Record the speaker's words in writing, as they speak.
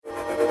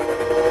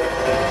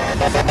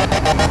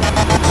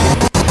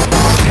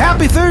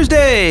Happy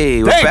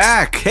Thursday! We're Thanks.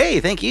 back. Hey,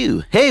 thank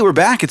you. Hey, we're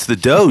back. It's the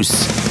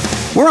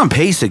Dose. We're on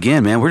pace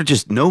again, man. We're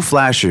just no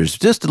flashers,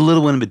 just a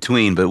little in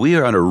between, but we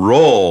are on a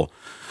roll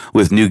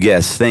with new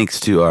guests,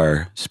 thanks to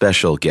our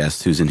special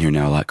guest who's in here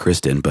now a lot,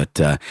 Kristen. But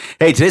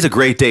hey, today's a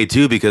great day,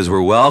 too, because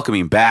we're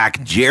welcoming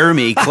back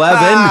Jeremy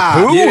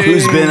Clevin,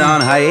 who's been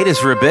on hiatus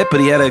for a bit,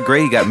 but he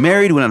got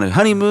married, went on a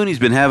honeymoon, he's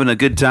been having a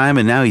good time,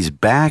 and now he's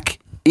back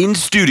in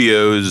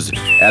studios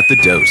at the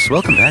Dose.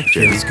 Welcome back,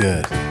 Jeremy. Feels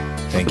good.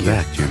 Thank you. Welcome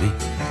back, Jeremy.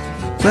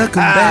 Welcome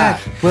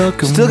back.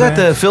 Welcome Still got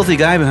the filthy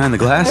guy behind the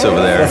glass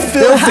over there.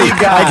 filthy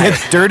guy.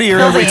 Gets dirtier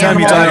every time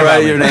you talk Right,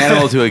 about you're it. an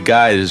animal to a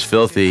guy that is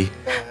filthy.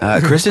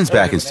 Kristen's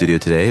back in studio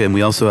today, and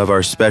we also have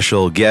our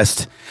special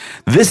guest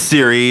this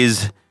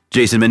series,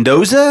 Jason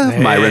Mendoza,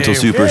 My Rental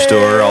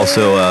Superstore,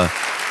 also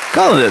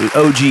call it an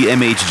OG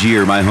MHG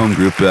or My Home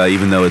Group,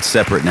 even though it's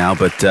separate now,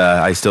 but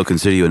I still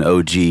consider you an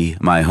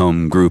OG My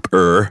Home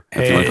Group-er,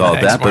 if you want to call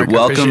it that. Mark,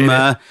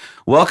 But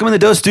welcome in the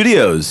Dose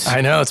Studios.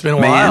 I know, it's been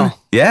a Man. while.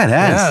 Yeah, it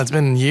has. Yeah, it's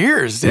been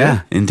years, dude.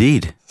 Yeah,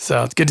 indeed.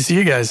 So it's good to see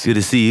you guys. Good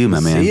to see you, my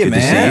man. See you, Good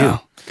to see man. you.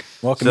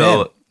 Welcome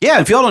in. Yeah,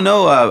 if y'all don't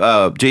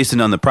know,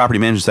 Jason on the property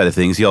management side of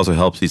things, he's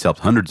helped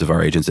hundreds of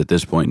our agents at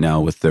this point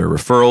now with their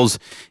referrals,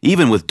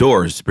 even with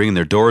doors, bringing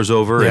their doors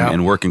over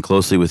and working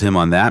closely with him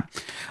on that.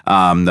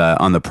 On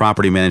the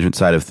property management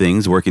side of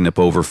things, working up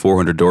over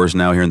 400 doors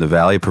now here in the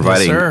Valley,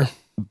 providing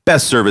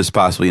best service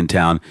possibly in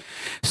town.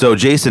 So,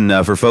 Jason,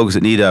 for folks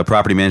that need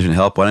property management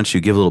help, why don't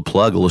you give a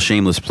little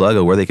shameless plug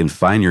of where they can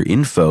find your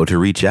info to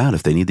reach out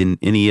if they need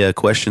any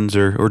questions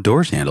or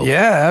doors handled.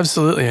 Yeah,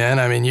 absolutely, man.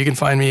 I mean, you can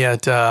find me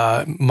at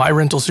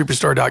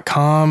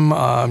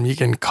myrentalsuperstore.com. You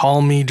can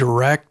call me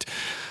direct.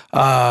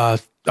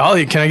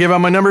 Can I give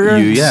out my number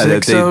here?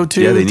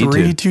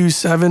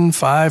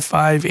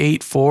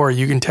 602-327-5584.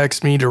 You can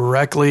text me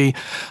directly.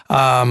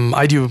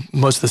 I do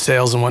most of the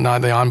sales and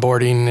whatnot, the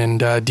onboarding,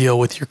 and deal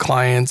with your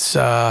clients'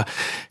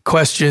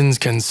 questions,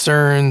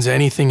 concerns,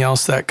 anything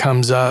else that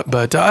comes up.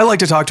 But I like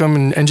to talk to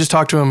them and just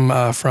talk to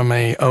them from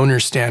a owner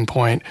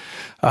standpoint.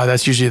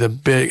 That's usually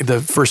the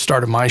first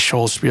start of my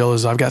whole spiel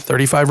is I've got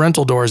 35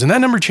 rental doors, and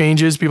that number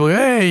changes. People go,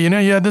 hey, you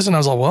had this, and I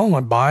was like, well, I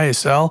buy,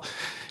 sell.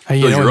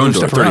 Your own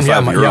door,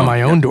 35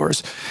 my own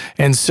doors.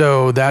 And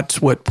so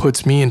that's what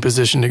puts me in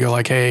position to go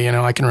like, hey,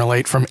 I can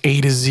relate from A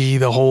to Z,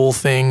 the whole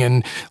thing.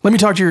 And let me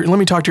talk to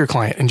your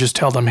client and just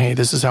tell them, hey,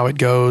 this is how it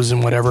goes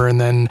and whatever. And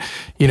then,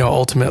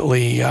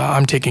 ultimately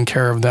I'm taking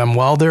care of them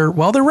while they're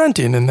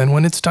renting. And then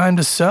when it's time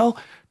to sell,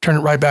 turn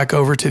it right back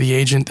over to the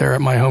agent there at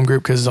My Home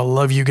Group because I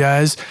love you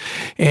guys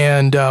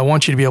and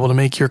want you to be able to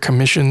make your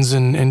commissions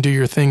and do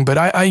your thing. But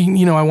I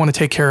want to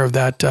take care of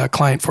that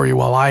client for you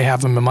while I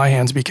have them in my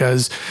hands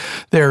because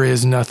there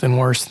is nothing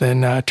worse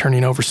than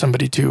turning over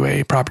somebody to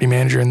a property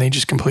manager and they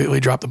just completely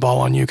drop the ball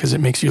on you because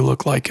it makes you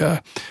look like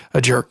a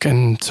jerk.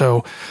 And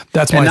so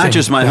that's my thing. And not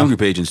just My Home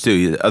Group agents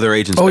too, other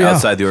agents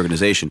outside the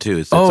organization too.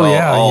 It's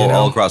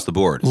all across the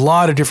board. A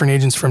lot of different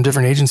agents from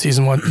different agencies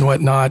and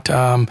whatnot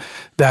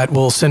that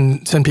will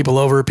send people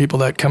over, people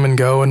that come and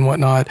go and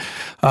whatnot.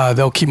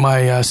 They'll keep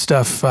my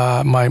stuff,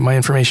 my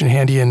information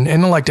handy, and I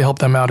like to help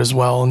them out as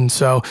well. And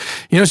so,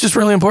 it's just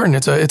really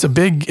important. It's a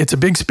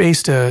big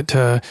space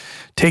to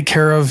take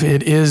care of.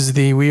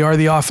 We are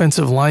the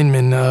offensive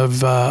linemen of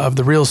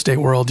the real estate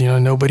world.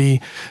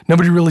 Nobody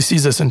really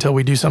sees us until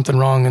we do something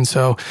wrong, and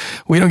so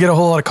we don't get a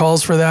whole lot of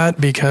calls for that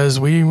because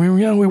we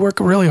work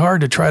really hard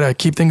to try to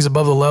keep things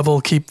above the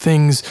level, keep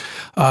things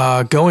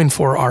going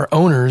for our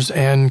owners,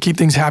 and keep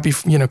things happy,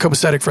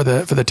 copacetic for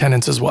the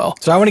tenants as well.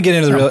 So I want to get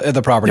into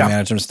the property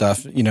management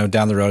stuff,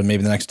 down the road,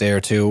 maybe the next day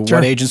or two. Sure.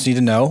 What agents need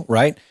to know,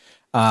 right?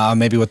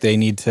 Maybe what they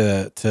need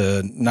to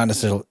not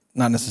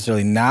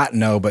necessarily not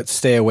know, but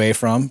stay away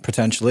from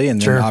potentially.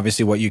 And then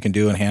obviously what you can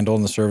do and handle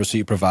and the service that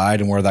you provide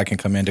and where that can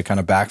come in to kind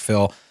of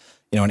backfill,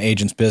 an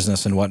agent's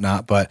business and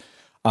whatnot. But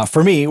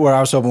for me, where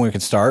I was hoping we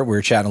could start, we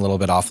were chatting a little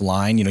bit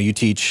offline. You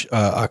teach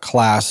a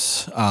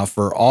class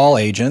for all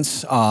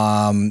agents.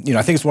 I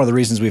think it's one of the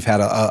reasons we've had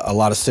a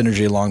lot of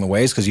synergy along the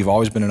ways because you've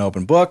always been an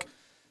open book.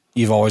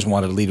 You've always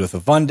wanted to lead with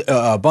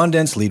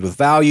abundance, lead with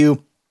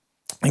value,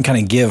 and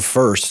kind of give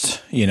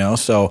first,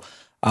 So,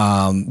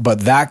 but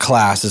that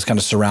class is kind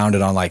of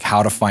surrounded on like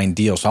how to find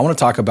deals. So I want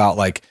to talk about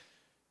like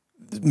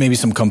maybe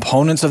some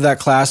components of that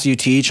class you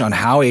teach on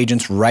how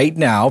agents right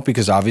now,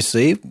 because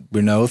obviously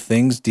we know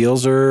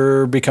deals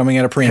are becoming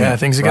at a premium. Yeah,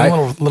 things are getting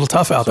a little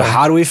tough out there. So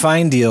how do we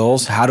find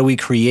deals? How do we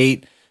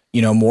create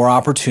more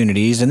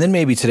opportunities? And then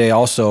maybe today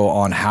also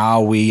on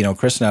how we,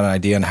 Kristen had an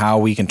idea on how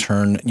we can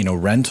turn,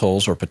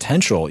 rentals or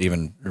potential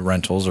even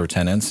rentals or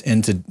tenants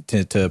into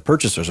to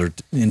purchasers or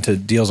into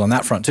deals on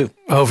that front too.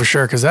 Oh, for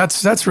sure. Because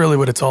that's really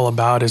what it's all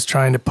about is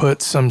trying to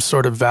put some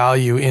sort of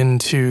value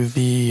into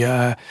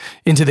the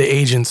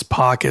agent's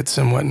pockets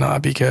and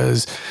whatnot.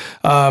 Because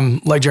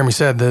like Jeremy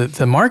said,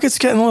 the market's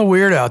getting a little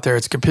weird out there.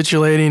 It's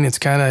capitulating. It's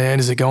kind of,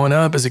 is it going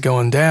up? Is it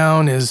going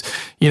down? Is,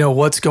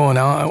 what's going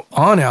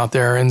on out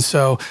there? And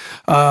so,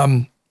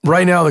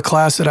 right now, the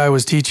class that I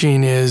was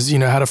teaching is,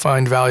 how to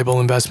find valuable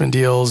investment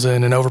deals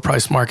in an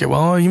overpriced market.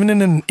 Well, even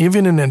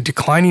in a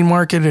declining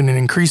market and an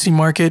increasing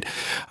market,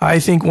 I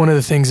think one of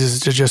the things is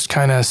to just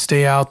kind of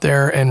stay out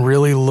there and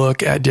really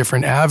look at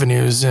different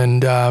avenues.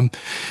 And,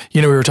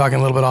 we were talking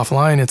a little bit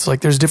offline. It's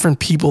like there's different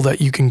people that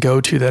you can go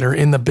to that are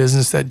in the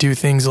business that do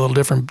things a little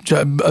different,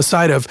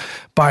 aside of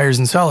buyers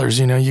and sellers.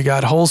 You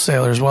got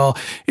wholesalers. Well,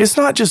 it's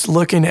not just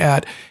looking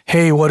at,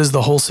 hey, what does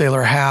the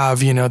wholesaler have,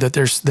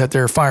 that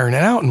they're firing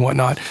it out and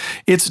whatnot.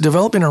 It's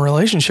developing a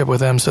relationship with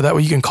them so that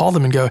way you can call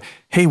them and go,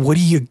 hey, what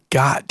do you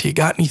got? Do you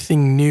got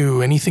anything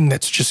new? Anything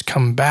that's just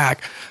come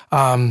back?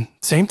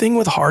 Same thing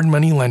with hard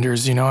money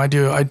lenders.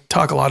 I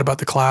talk a lot about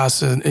the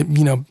class and,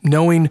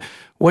 knowing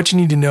what you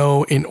need to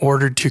know in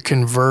order to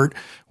convert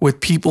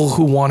with people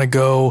who want to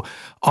go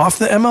off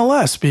the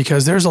MLS,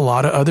 because there's a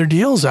lot of other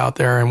deals out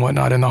there and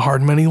whatnot. And the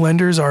hard money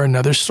lenders are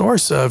another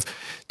source of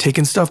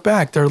taking stuff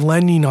back. They're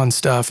lending on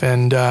stuff.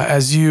 And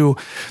as you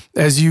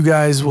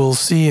guys will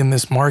see in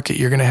this market,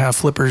 you're going to have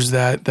flippers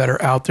that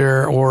are out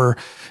there, or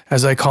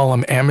as I call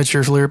them,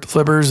 amateur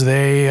flippers.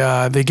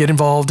 They get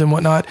involved and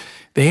whatnot.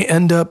 They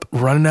end up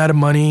running out of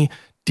money.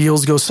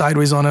 Deals go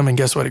sideways on them, and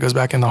guess what? It goes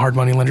back in the hard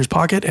money lender's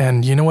pocket.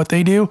 And you know what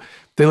they do?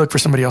 They look for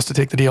somebody else to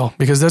take the deal,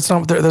 because that's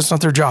not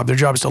their job. Their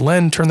job is to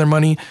lend, turn their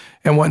money,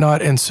 and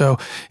whatnot. And so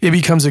it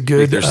becomes a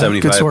good,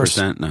 good source.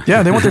 No.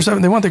 Yeah, they want their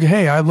 7. They want their,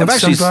 hey, I lent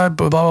 75,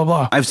 blah blah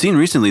blah. I've seen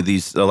recently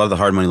a lot of the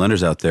hard money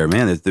lenders out there.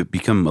 Man, they've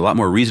become a lot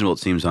more reasonable. It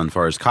seems on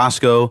far as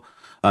Costco.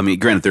 I mean,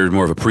 granted, there's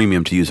more of a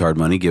premium to use hard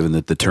money given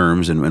that the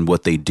terms and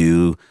what they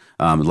do,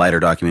 lighter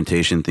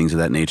documentation, things of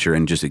that nature,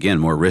 and just again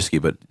more risky.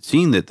 But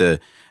seeing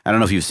that I don't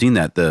know if you've seen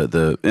that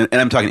and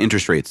I'm talking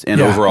interest rates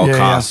and overall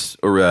costs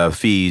or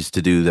fees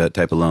to do that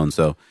type of loan.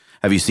 So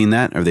have you seen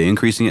that? Are they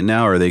increasing it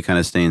now, or are they kind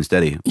of staying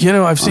steady?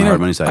 I've seen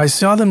it. I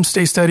saw them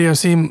stay steady. I've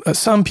seen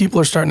some people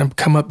are starting to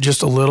come up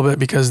just a little bit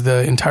because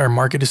the entire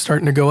market is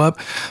starting to go up.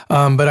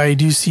 But I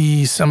do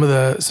see some of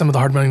the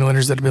hard money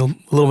lenders that have been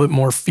a little bit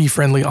more fee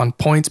friendly on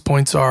points.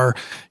 Points are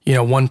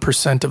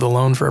 1% of the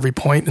loan for every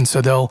point, and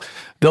so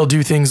they'll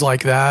do things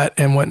like that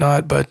and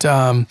whatnot. But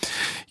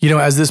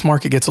as this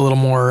market gets a little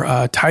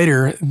more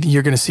tighter,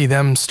 you're going to see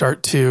them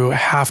start to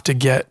have to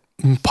get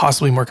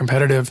possibly more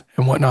competitive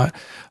and whatnot,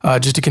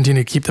 just to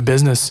continue to keep the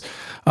business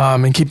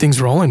and keep things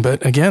rolling.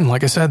 But again,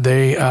 like I said,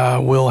 they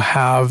will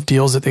have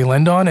deals that they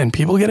lend on, and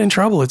people get in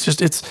trouble. It's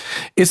just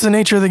it's the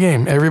nature of the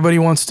game. Everybody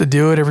wants to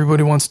do it.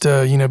 Everybody wants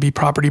to be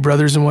property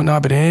brothers and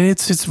whatnot. But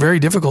it's very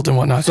difficult and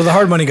whatnot. So the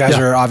hard money guys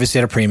are obviously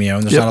at a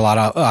premium. There's not a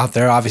lot out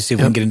there. Obviously, if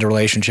we can get into a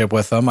relationship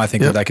with them, I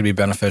think that could be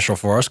beneficial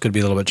for us. Could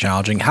be a little bit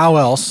challenging. How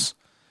else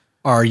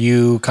are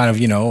you kind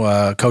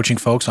of, coaching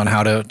folks on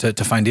how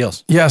to find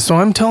deals? Yeah, so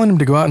I'm telling them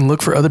to go out and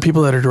look for other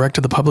people that are direct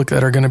to the public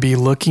that are going to be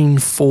looking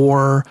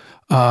for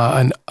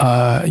an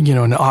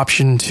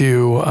option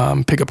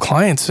to pick up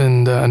clients.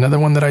 And another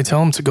one that I tell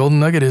them, it's a golden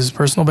nugget, is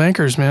personal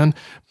bankers, man.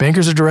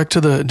 Bankers are direct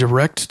to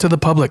the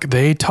public.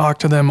 They talk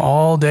to them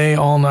all day,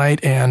 all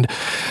night, and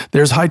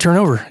there's high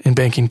turnover in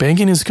banking.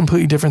 Banking is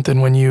completely different than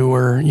when you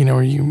were,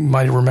 you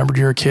might have remembered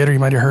you were a kid, or you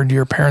might have heard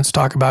your parents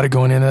talk about it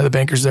going in. The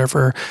banker's there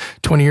for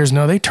 20 years.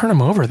 No, they turn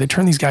them over. They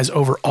turn these guys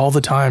over all the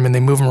time, and they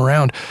move them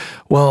around.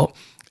 Well,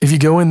 if you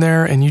go in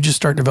there and you just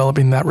start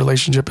developing that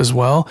relationship as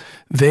well,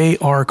 they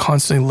are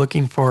constantly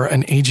looking for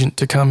an agent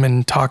to come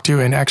and talk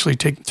to and actually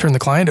turn the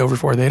client over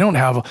for. They don't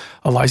have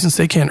a license.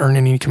 They can't earn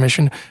any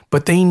commission,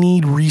 but they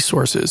need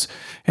resources.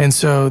 And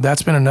so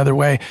that's been another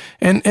way.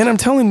 And I'm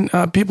telling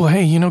people,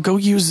 hey, go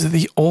use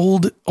the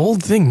old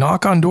thing,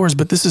 knock on doors,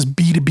 but this is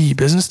B2B,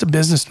 business to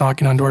business,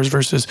 knocking on doors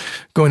versus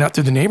going out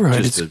through the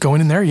neighborhood. It's going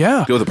in there.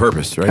 Yeah. Go with a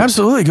purpose, right?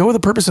 Absolutely. Go with a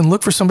purpose and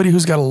look for somebody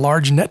who's got a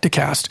large net to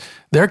cast.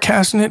 They're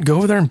casting it. Go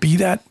over there and be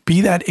that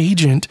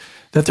agent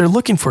that they're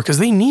looking for, because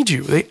they need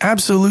you. They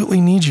absolutely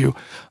need you.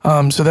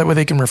 So that way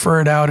they can refer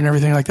it out and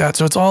everything like that.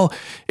 So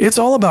it's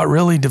all about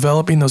really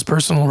developing those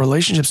personal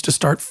relationships to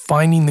start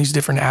finding these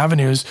different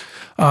avenues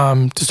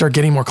to start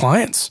getting more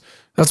clients.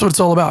 That's what it's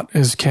all about,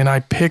 is can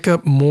I pick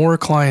up more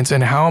clients,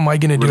 and how am I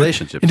going to do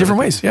it in different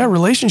ways? Yeah,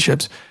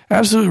 relationships.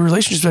 Absolutely,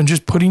 relationships, and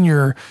just putting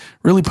your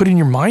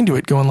mind to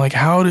it, going like,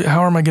 how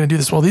am I going to do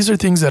this? Well, these are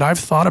things that I've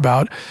thought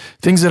about,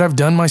 things that I've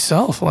done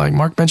myself. Like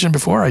Mark mentioned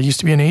before, I used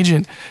to be an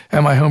agent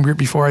at my home group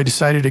before I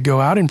decided to go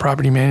out in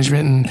property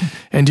management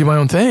and do my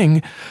own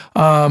thing.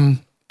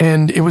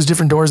 And it was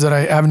different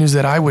avenues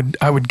that I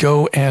would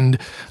go and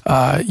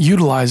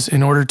utilize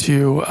in order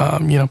to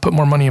put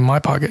more money in my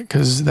pocket,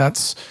 because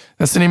that's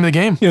the name of the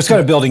game. It's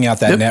kind of building out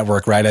that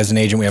network, right? As an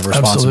agent, we have a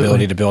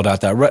responsibility to build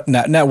out that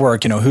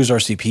network. Who's our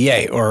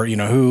CPA, or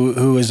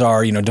who is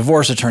our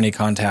divorce attorney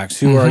contacts?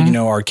 Who are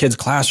our kids'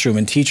 classroom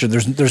and teacher?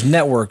 There's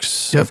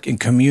networks in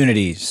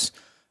communities,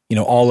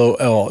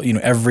 all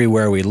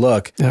everywhere we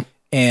look,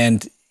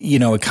 and.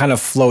 It kind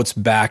of floats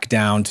back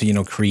down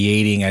to,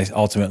 creating,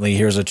 ultimately,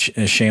 here's a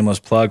shameless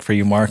plug for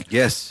you, Mark.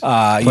 Yes.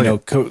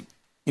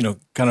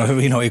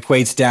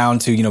 equates down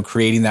to,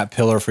 creating that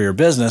pillar for your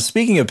business.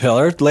 Speaking of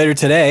pillar, later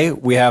today,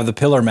 we have the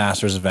Pillar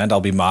Masters event.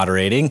 I'll be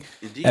moderating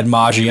at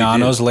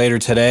Maggiano's later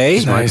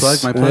today.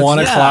 Nice. My plug. 1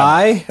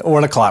 o'clock.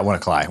 1 o'clock.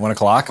 Mark. 1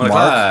 o'clock. 1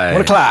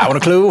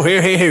 o'clock.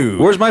 Here.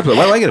 Where's my plug?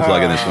 Why do I get a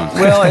plug in this one?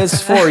 Well,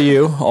 it's for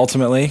you,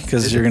 ultimately,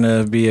 because you're going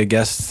to be a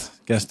guest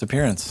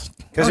appearance.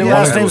 Because your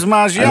last name's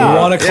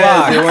Maggiano. 1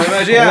 o'clock. 1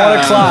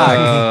 o'clock.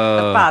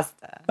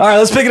 Pasta. All right,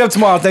 let's pick it up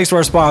tomorrow. Thanks to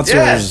our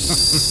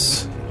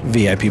sponsors.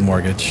 VIP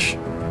Mortgage.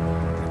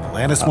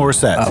 Alanis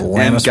Morissette.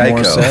 Alanis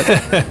Morissette.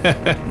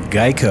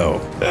 Geico.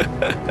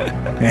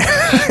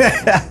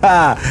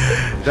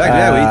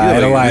 We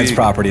do. Alliance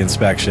Property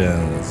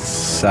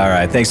Inspections. All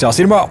right, thanks, y'all.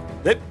 See you tomorrow.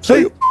 See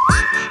you.